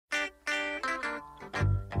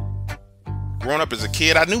Growing up as a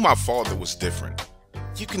kid, I knew my father was different.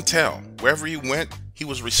 You can tell, wherever he went, he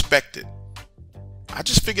was respected. I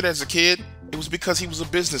just figured as a kid, it was because he was a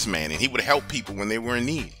businessman and he would help people when they were in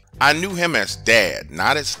need. I knew him as Dad,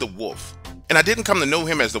 not as the wolf. And I didn't come to know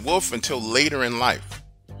him as the wolf until later in life.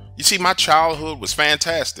 You see, my childhood was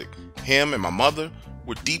fantastic. Him and my mother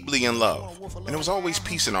were deeply in love. And there was always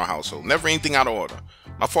peace in our household, never anything out of order.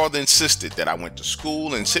 My father insisted that I went to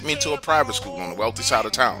school and sent me into a private school on the wealthy side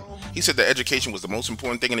of town. He said that education was the most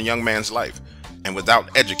important thing in a young man's life. And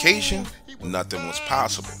without education, nothing was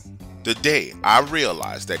possible. The day I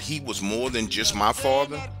realized that he was more than just my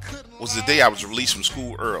father was the day I was released from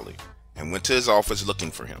school early and went to his office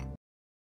looking for him.